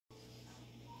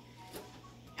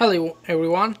Hello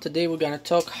everyone, today we're gonna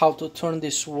talk how to turn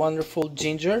this wonderful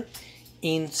ginger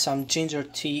in some ginger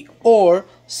tea or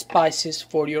spices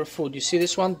for your food. You see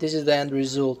this one? This is the end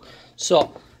result.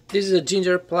 So this is a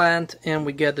ginger plant and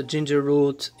we get the ginger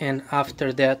root, and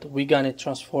after that we're gonna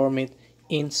transform it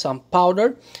in some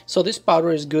powder. So this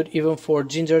powder is good even for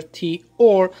ginger tea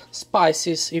or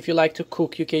spices. If you like to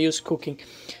cook, you can use cooking.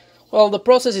 Well, the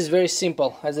process is very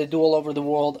simple, as I do all over the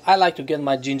world. I like to get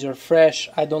my ginger fresh.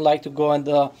 I don't like to go in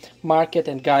the market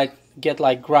and get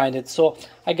like grinded. So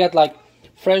I get like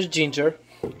fresh ginger.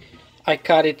 I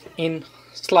cut it in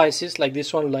slices like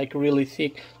this one, like really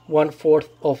thick, 1/4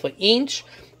 of an inch.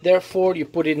 Therefore, you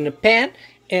put it in a pan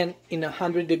and in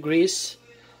 100 degrees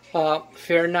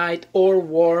Fahrenheit or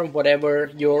warm, whatever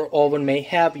your oven may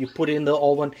have. You put it in the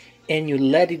oven and you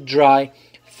let it dry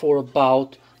for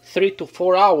about 3 to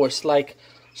 4 hours, like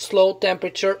slow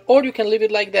temperature, or you can leave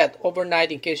it like that overnight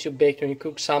in case you bake or you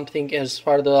cook something. As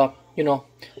far the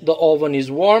the oven is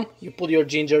warm, you put your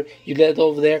ginger, you let it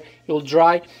over there,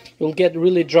 you'll get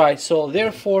really dry. So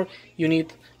therefore you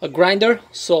need a grinder.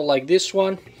 So like this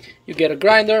one, you get a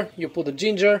grinder, you put the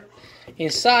ginger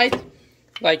inside,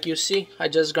 like you see. I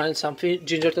just grind some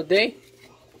ginger today,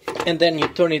 and then you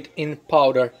turn it in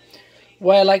powder.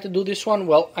 Why I like to do this one?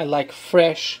 Well, I like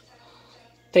fresh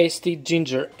tasty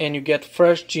ginger, and you get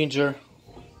fresh ginger.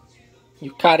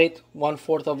 You cut it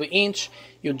 1/4 of an inch,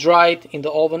 you dry it in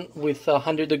the oven with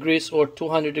 100 degrees or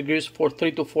 200 degrees for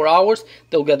 3 to 4 hours.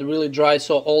 They'll get really dry,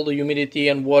 so all the humidity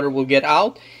and water will get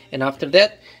out, and after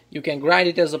that you can grind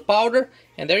it as a powder,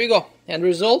 and there you go. End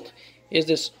result is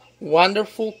this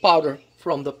wonderful powder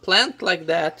from the plant, like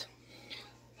that,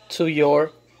 to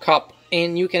your cup.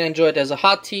 And you can enjoy it as a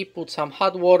hot tea. Put some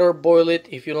hot water, boil it.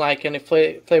 If you like any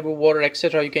flavor water,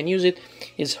 etc., you can use it.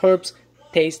 It's herbs,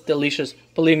 tastes delicious.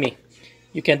 Believe me,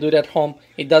 you can do that at home.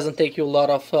 It doesn't take you a lot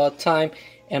of time,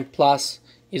 and plus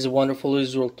is a wonderful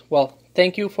result. Well,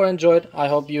 thank you for enjoying. I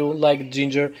hope you like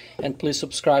ginger, and please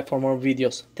subscribe for more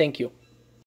videos. Thank you.